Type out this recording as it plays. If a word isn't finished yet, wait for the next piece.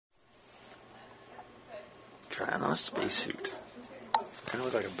Trying on a spacesuit. Kind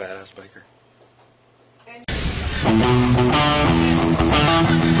of look like a badass biker.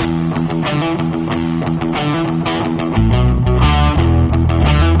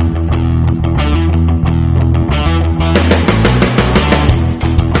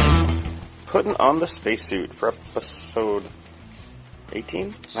 Putting on the spacesuit for episode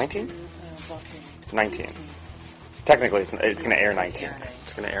 18? 19? 19. Technically, it's going to air 19th.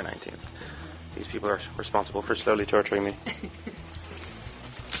 It's going to air 19th. These people are responsible for slowly torturing me.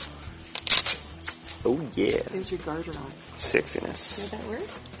 Oh, yeah. There's your garter on. Sexiness. Did that work?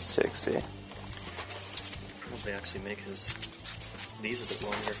 Sexy. Probably actually make these a bit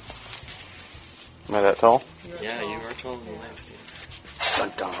longer. Am I that tall? Yeah, you are taller than I, Steve.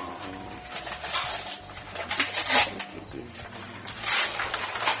 Dun-dun.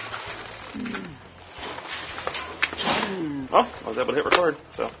 Oh, I was able to hit record,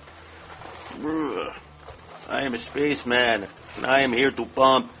 so. I am a spaceman, and I am here to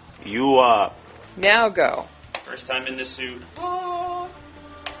pump you up. Now go. First time in this suit.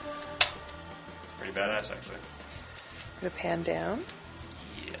 Pretty badass, actually. Gonna pan down.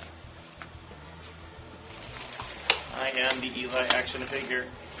 Yeah. I am the Eli action figure.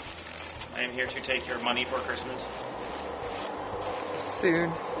 I am here to take your money for Christmas. Soon.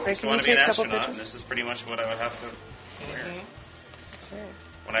 I Right, used to can you want to be take an a couple astronaut, and pictures? this is pretty much what I would have to wear. That's right.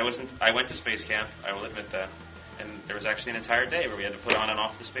 When I went to space camp, I will admit that, and there was actually an entire day where we had to put on and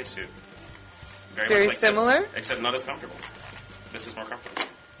off the spacesuit. Very much like similar? this, except not as comfortable. This is more comfortable.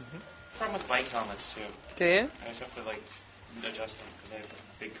 Problem with bike helmets too. Do you? I just have to adjust them because I have a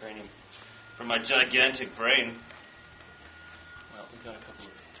big cranium from my gigantic brain. Well, we've got a couple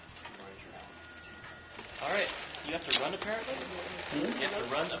of larger helmets too. All right, you have to run apparently. You have to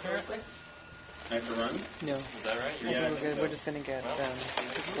run apparently. I have to run? No. Is that right? I think we're good. We're just going to get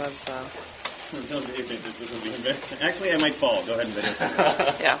his gloves off. Don't videotape this. This will be embarrassing. Actually, I might fall. Go ahead and videotape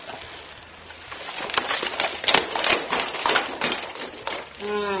it. Yeah.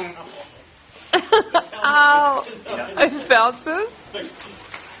 Ow! It bounces?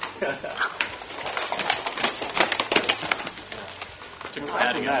 Took the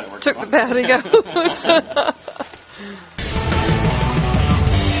padding out. Took the padding out.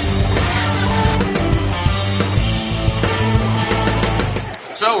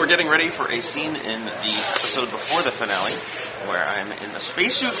 So we're getting ready for a scene in the episode before the finale, where I'm in a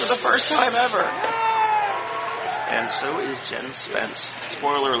spacesuit for the first time ever. And so is Jen Spence.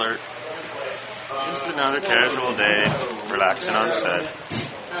 Spoiler alert. Just another casual day, relaxing on set.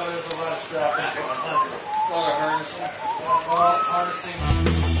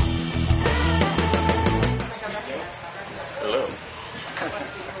 Hello.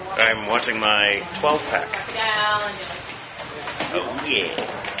 I'm watching my 12-pack. Oh, yeah.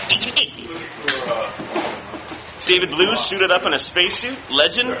 David Blue suited up in a spacesuit.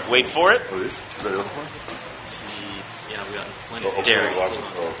 Legend. Wait for it. Yeah, we got plenty of Derek.